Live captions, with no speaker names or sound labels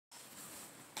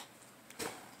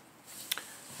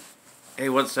Hey,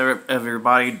 what's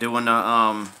everybody doing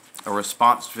a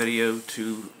response video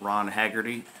to Ron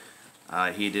Haggerty.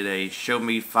 He did a Show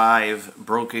Me 5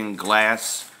 broken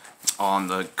glass on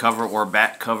the cover or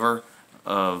back cover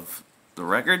of the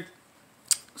record.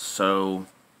 So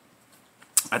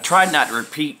I tried not to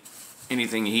repeat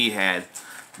anything he had,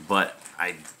 but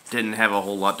I didn't have a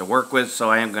whole lot to work with, so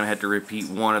I am going to have to repeat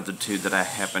one of the two that I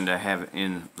happen to have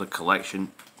in the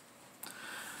collection.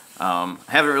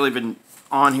 Haven't really been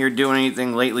on here doing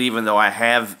anything lately, even though I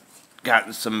have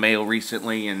gotten some mail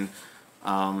recently and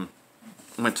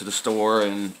went to the store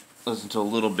and listened to a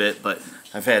little bit, but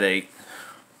I've had a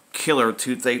killer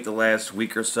toothache the last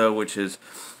week or so, which has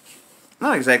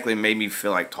not exactly made me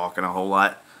feel like talking a whole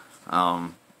lot,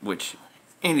 which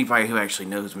anybody who actually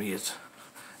knows me,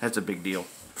 that's a big deal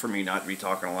for me not to be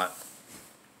talking a lot.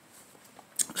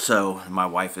 So my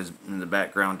wife is in the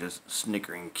background just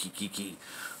snickering, key.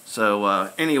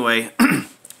 So anyway,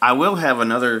 I will have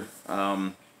another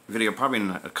video probably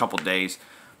in a couple days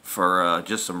for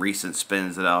just some recent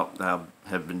spins that I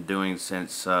have been doing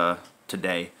since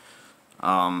today.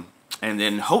 And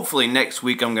then hopefully next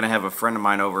week I'm going to have a friend of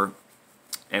mine over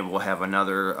and we'll have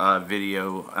another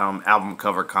video album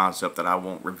cover concept that I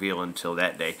won't reveal until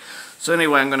that day. So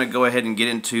anyway, I'm going to go ahead and get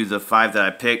into the 5 that I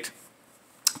picked.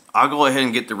 I'll go ahead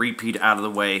and get the repeat out of the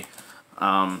way.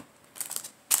 One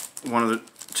of the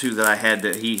 2 that I had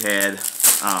that he had.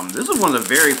 This is one of the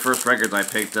very first records I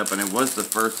picked up, and it was the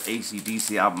first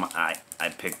AC/DC album I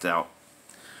picked out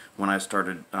when I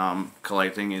started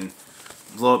collecting. And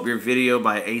Blow Up Your Video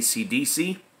by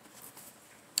AC/DC.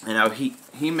 You know,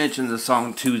 he mentioned the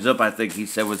song Two's Up, I think he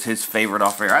said was his favorite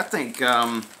off air. I think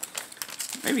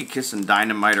maybe Kissin'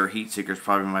 Dynamite or Heat Seeker is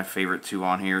probably my favorite 2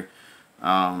 on here.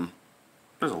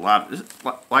 There's a lot.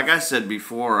 Like I said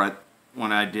before,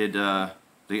 when I did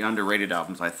the underrated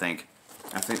albums, I think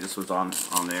this was on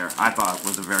there. I thought it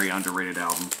was a very underrated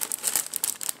album.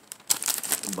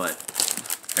 But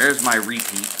there's my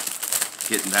repeat,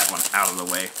 getting that one out of the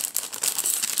way.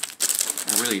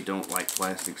 I really don't like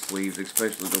plastic sleeves,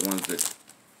 especially the ones that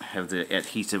have the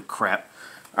adhesive crap.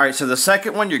 Alright, so the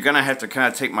second one, you're going to have to kind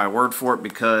of take my word for it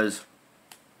because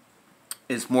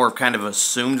it's more kind of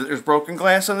assumed that there's broken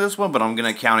glass on this one, but I'm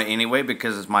going to count it anyway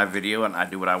because it's my video and I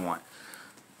do what I want.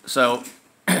 So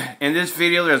in this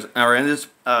video,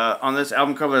 on this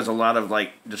album cover, there's a lot of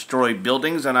like destroyed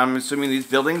buildings, and I'm assuming these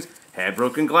buildings had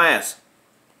broken glass.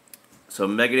 So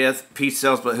Megadeth, Peace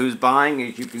Sells, but Who's Buying?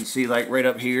 As you can see, like right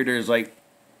up here, there's like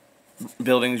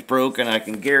buildings broke, and I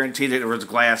can guarantee that there was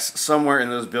glass somewhere in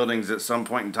those buildings at some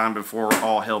point in time before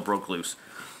all hell broke loose.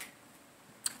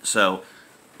 So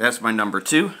that's my number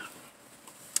 2.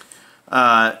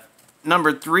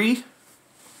 Number 3,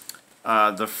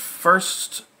 the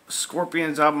first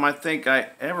Scorpions album I think I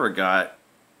ever got,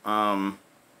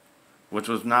 which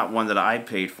was not one that I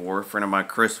paid for. A friend of mine,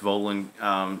 Chris Volan,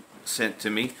 sent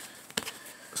to me.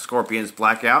 Scorpions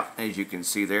Blackout, as you can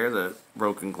see there, the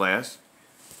broken glass.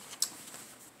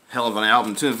 Hell of an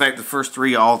album too. In fact, the first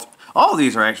 3, all of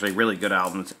these are actually really good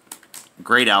albums,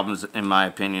 great albums in my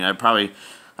opinion. I'd probably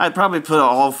put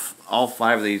all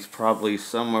 5 of these probably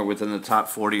somewhere within the top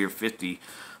 40 or 50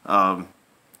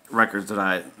 records that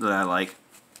I like.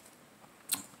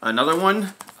 Another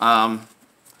one,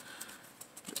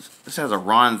 this has a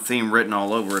Ron theme written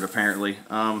all over it apparently.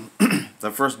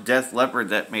 The first Death Leopard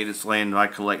that made its way into my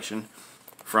collection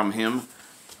from him.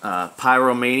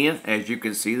 Pyromania, as you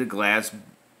can see, the glass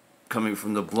coming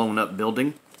from the blown up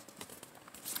building.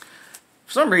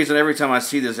 For some reason, every time I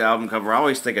see this album cover, I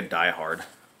always think of Die Hard.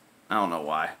 I don't know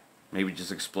why. Maybe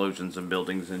just explosions and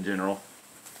buildings in general.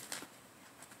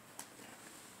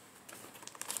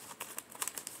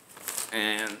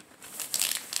 And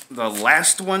the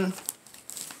last one,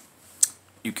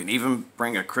 you can even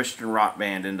bring a Christian rock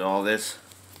band into all this.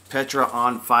 Petra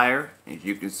on Fire, as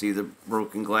you can see the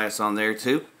broken glass on there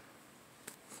too.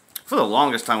 For the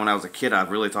longest time when I was a kid, I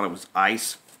really thought it was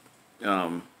ice.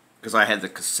 Because I had the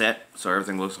cassette, so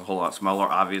everything looks a whole lot smaller,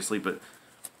 obviously, but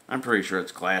I'm pretty sure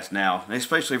it's glass now. And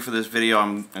especially for this video,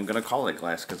 I'm going to call it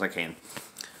glass because I can.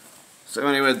 So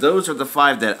anyway, those are the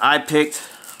 5 that I picked.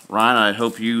 Ryan, I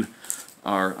hope you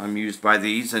are amused by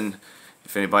these, and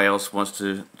if anybody else wants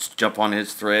to jump on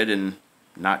his thread and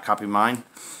not copy mine.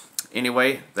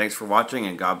 Anyway, thanks for watching,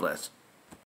 and God bless.